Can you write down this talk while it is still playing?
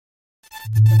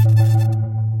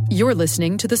You're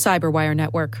listening to the Cyberwire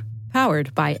Network,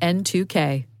 powered by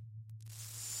N2K.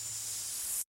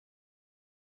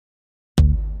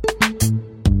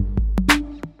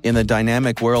 In the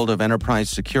dynamic world of enterprise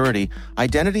security,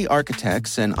 identity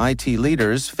architects and IT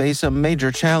leaders face a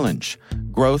major challenge.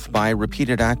 Growth by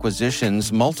repeated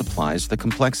acquisitions multiplies the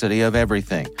complexity of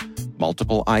everything.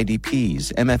 Multiple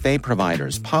IDPs, MFA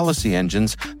providers, policy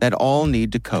engines that all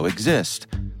need to coexist.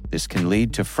 This can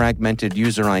lead to fragmented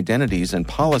user identities and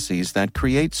policies that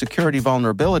create security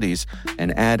vulnerabilities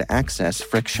and add access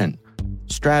friction.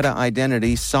 Strata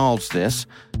Identity solves this.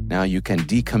 Now you can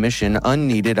decommission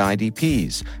unneeded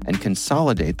IDPs and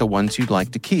consolidate the ones you'd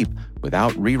like to keep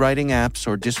without rewriting apps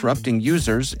or disrupting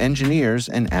users, engineers,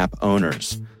 and app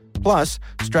owners. Plus,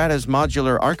 Strata's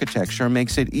modular architecture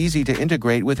makes it easy to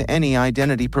integrate with any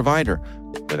identity provider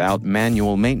without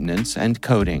manual maintenance and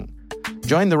coding.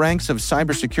 Join the ranks of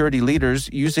cybersecurity leaders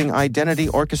using identity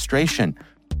orchestration.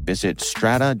 Visit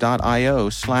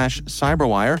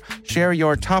strata.io/cyberwire, share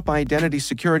your top identity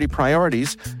security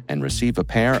priorities, and receive a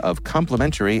pair of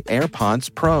complimentary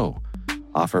AirPods Pro.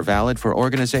 Offer valid for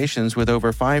organizations with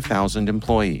over 5,000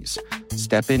 employees.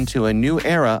 Step into a new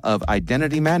era of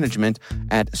identity management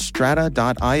at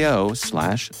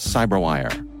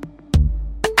strata.io/cyberwire.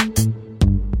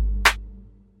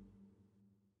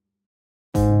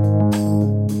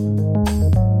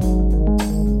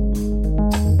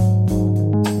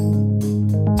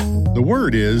 The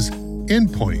word is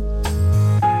endpoint.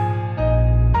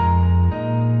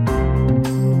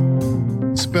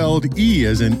 Spelled E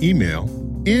as in email,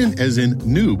 N as in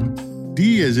noob,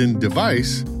 D as in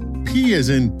device, P as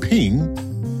in ping,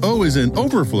 O as in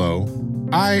overflow,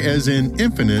 I as in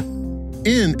infinite,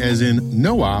 N as in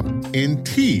no-op, and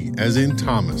T as in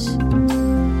Thomas.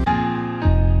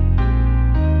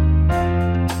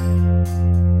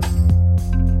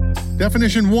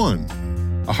 Definition 1.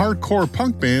 A hardcore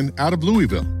punk band out of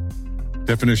Louisville.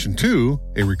 Definition 2,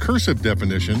 a recursive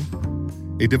definition,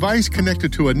 a device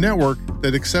connected to a network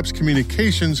that accepts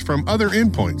communications from other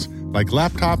endpoints like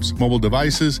laptops, mobile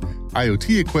devices,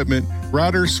 IoT equipment,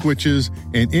 routers, switches,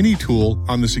 and any tool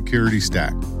on the security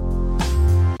stack.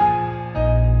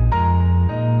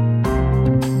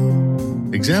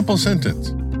 Example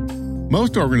sentence.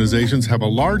 Most organizations have a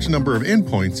large number of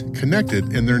endpoints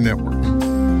connected in their networks.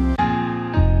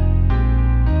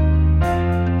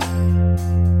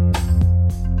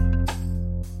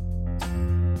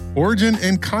 Origin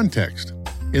and context.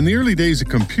 In the early days of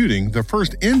computing, the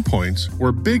first endpoints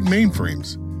were big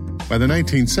mainframes. By the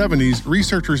 1970s,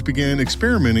 researchers began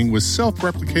experimenting with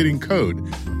self-replicating code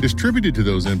distributed to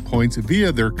those endpoints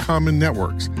via their common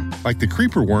networks, like the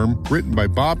Creeper Worm written by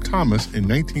Bob Thomas in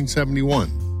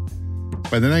 1971.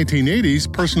 By the 1980s,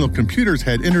 personal computers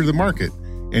had entered the market,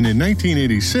 and in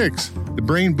 1986, the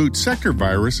Brain Boot Sector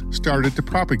virus started to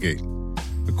propagate.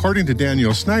 According to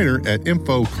Daniel Snyder at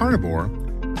Info Carnivore,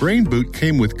 Brain Boot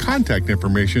came with contact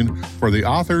information for the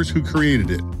authors who created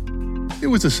it. It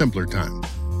was a simpler time.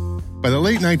 By the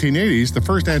late 1980s, the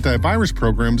first antivirus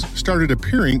programs started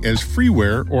appearing as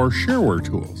freeware or shareware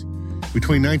tools.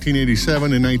 Between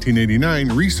 1987 and 1989,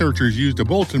 researchers used a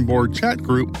bulletin board chat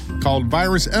group called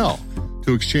VirusL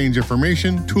to exchange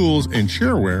information, tools, and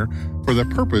shareware for the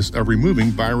purpose of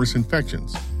removing virus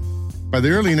infections. By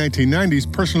the early 1990s,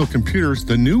 personal computers,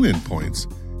 the new endpoints,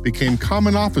 became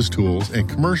common office tools, and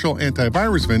commercial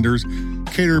antivirus vendors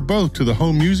cater both to the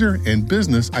home user and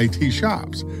business IT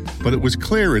shops. But it was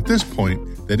clear at this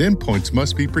point that endpoints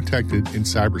must be protected in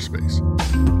cyberspace.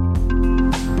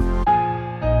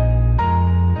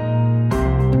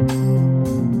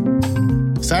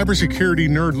 Cybersecurity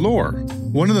nerd lore.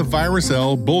 One of the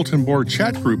VirusL bulletin board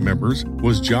chat group members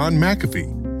was John McAfee.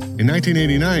 In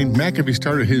 1989, McAfee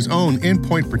started his own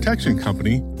endpoint protection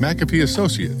company, McAfee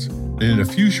Associates, and in a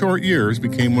few short years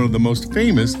became one of the most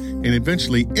famous and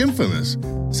eventually infamous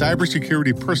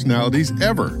cybersecurity personalities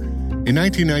ever. In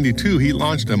 1992, he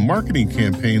launched a marketing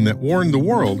campaign that warned the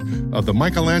world of the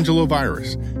Michelangelo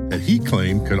virus that he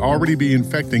claimed could already be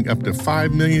infecting up to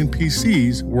 5 million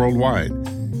PCs worldwide.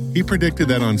 He predicted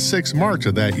that on 6 March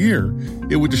of that year,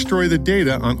 it would destroy the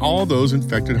data on all those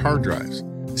infected hard drives.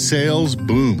 Sales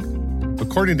boomed.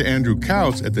 According to Andrew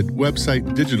Kautz at the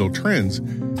website Digital Trends,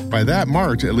 by that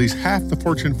March, at least half the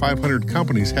Fortune 500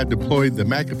 companies had deployed the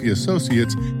McAfee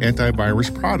Associates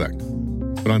antivirus product.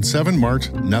 But on 7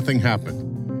 March, nothing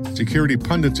happened. Security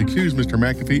pundits accused Mr.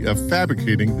 McAfee of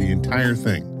fabricating the entire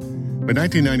thing. By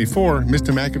 1994,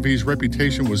 Mr. McAfee's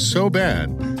reputation was so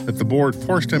bad that the board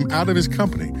forced him out of his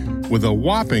company with a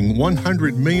whopping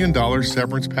 $100 million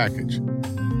severance package.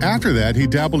 After that, he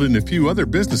dabbled in a few other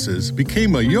businesses,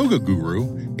 became a yoga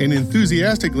guru, and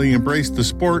enthusiastically embraced the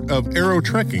sport of aero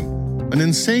trekking, an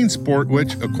insane sport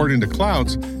which, according to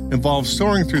Clouds, involves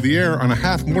soaring through the air on a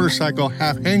half motorcycle,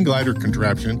 half hang glider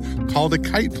contraption called a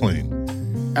kite plane.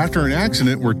 After an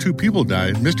accident where 2 people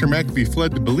died, Mr. McAfee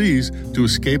fled to Belize to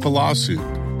escape a lawsuit.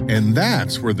 And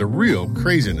that's where the real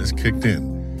craziness kicked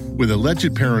in. With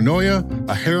alleged paranoia,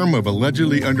 a harem of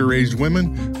allegedly underage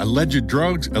women, alleged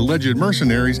drugs, alleged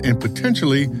mercenaries, and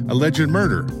potentially alleged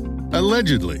murder.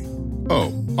 Allegedly.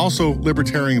 Oh, also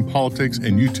libertarian politics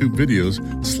and YouTube videos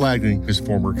slagging his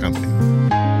former company.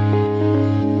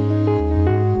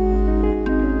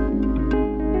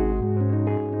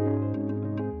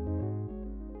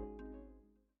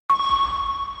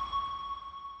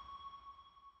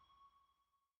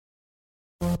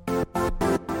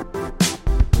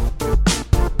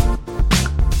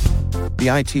 The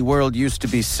IT world used to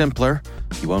be simpler.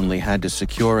 You only had to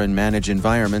secure and manage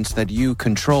environments that you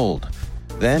controlled.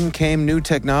 Then came new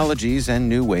technologies and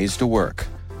new ways to work.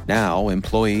 Now,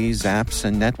 employees, apps,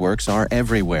 and networks are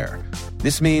everywhere.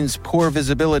 This means poor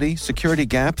visibility, security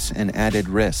gaps, and added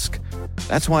risk.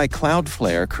 That's why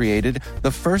Cloudflare created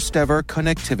the first-ever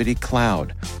connectivity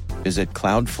cloud. Visit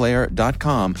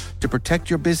cloudflare.com to protect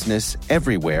your business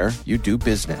everywhere you do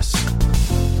business.